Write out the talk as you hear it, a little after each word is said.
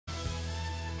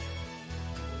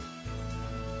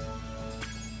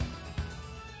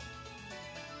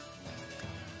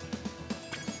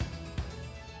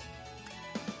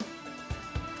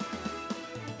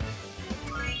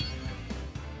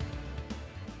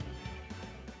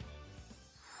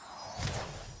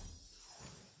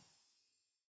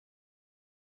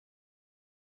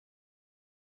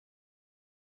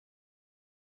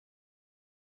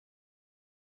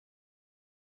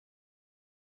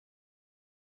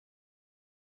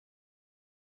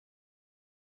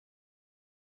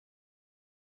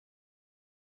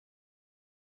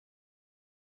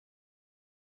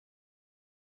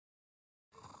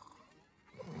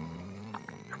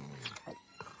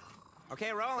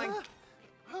Okay, rolling.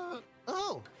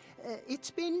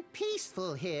 It's been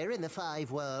peaceful here in the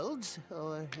 5 worlds.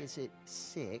 Or is it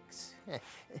 6?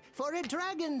 For a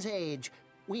dragon's age,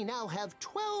 we now have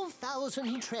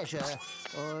 12,000 treasure.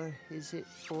 Or is it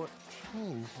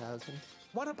 14,000?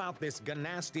 What about this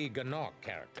Ganasty Gnorc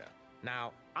character?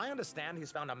 Now, I understand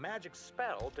he's found a magic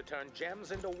spell to turn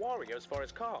gems into warriors for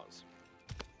his cause.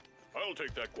 I'll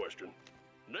take that question.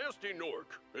 Nasty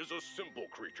Gnorc is a simple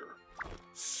creature.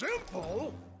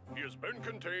 Simple? He has been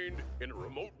contained in a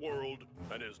remote world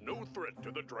and is no threat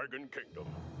to the Dragon Kingdom.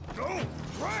 No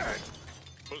threat?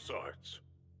 Besides,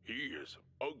 he is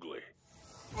ugly.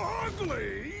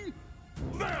 Ugly?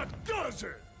 That does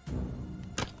it!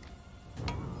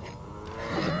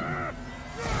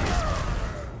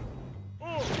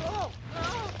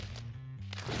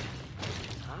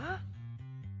 Huh?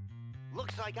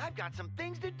 Looks like I've got some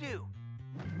things to do.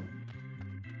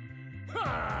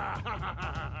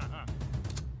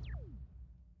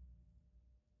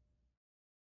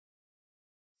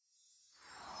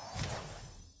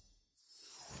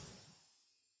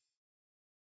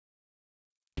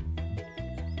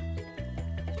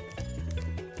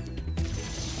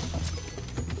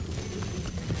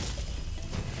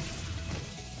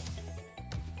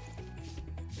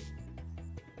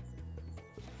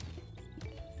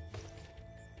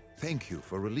 Thank you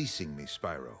for releasing me,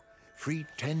 Spyro. Free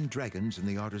 10 dragons in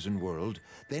the Artisan world,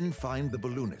 then find the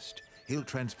balloonist. He'll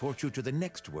transport you to the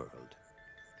next world.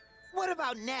 What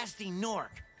about Nasty Gnorc?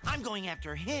 I'm going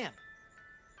after him.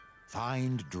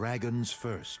 Find dragons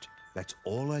first. That's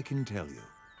all I can tell you.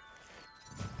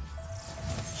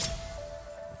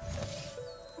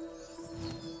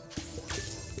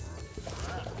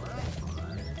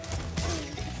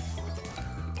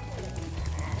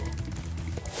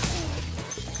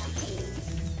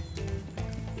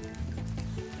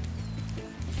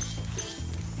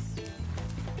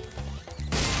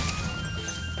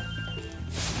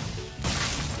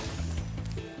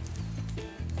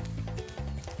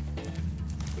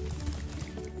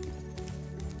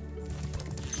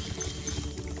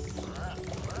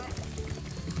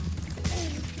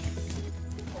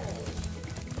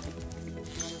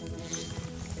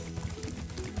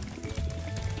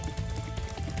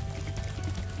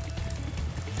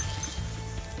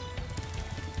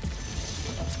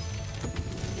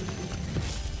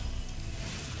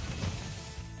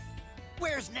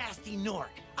 Where's Nasty Gnorc?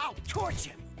 I'll torch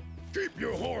him! Keep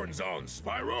your horns on,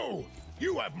 Spyro!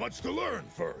 You have much to learn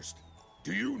first.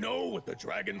 Do you know what the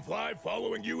dragonfly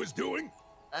following you is doing?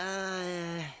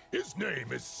 His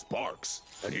name is Sparks,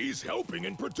 and he's helping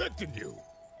and protecting you.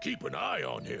 Keep an eye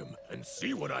on him and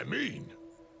see what I mean.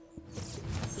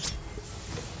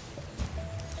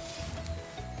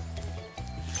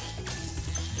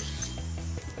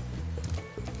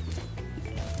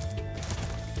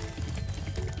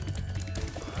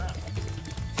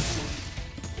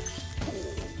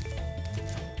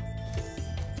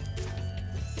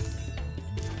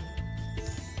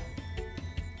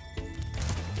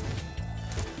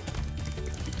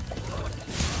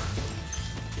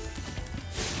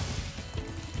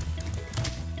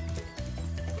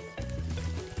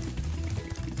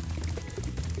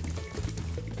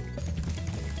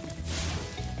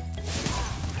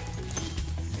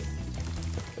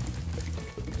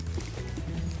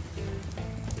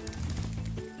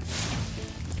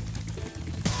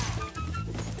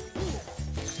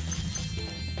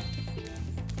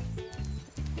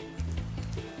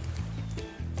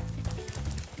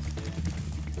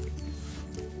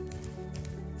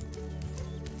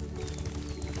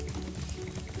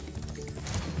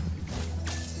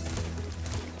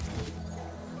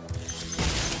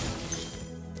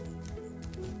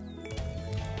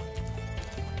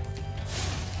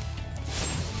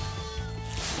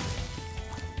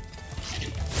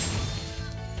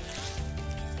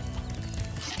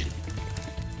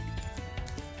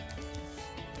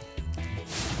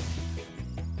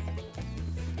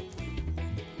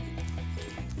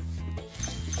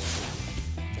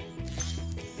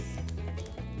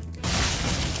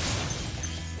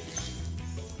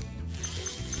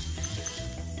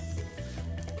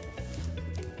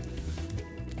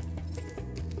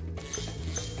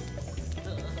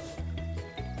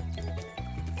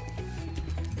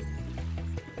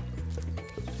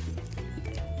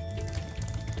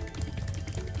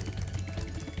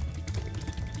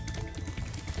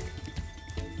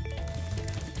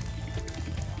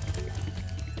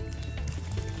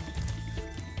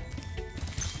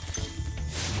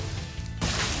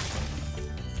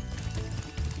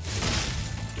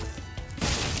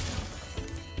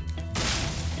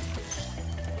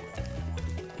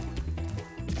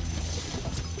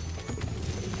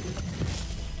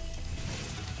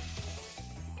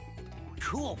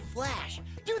 Cool flash.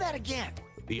 Do that again.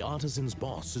 The Artisans'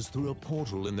 boss is through a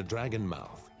portal in the Dragon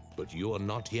Mouth, but you are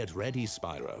not yet ready,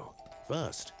 Spyro.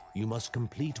 First, you must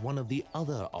complete one of the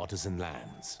other Artisan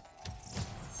lands.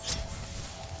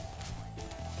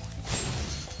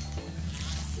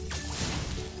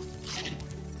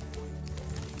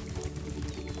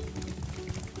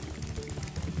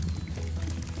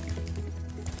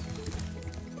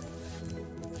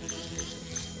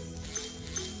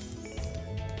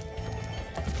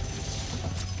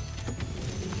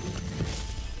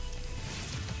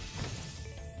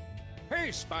 Hey,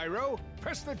 Spyro,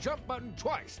 press the jump button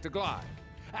twice to glide.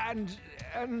 And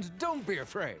don't be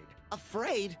afraid.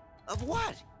 Afraid? Of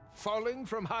what? Falling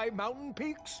from high mountain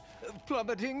peaks?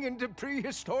 Plummeting into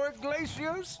prehistoric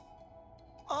glaciers?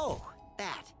 Oh,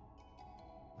 that.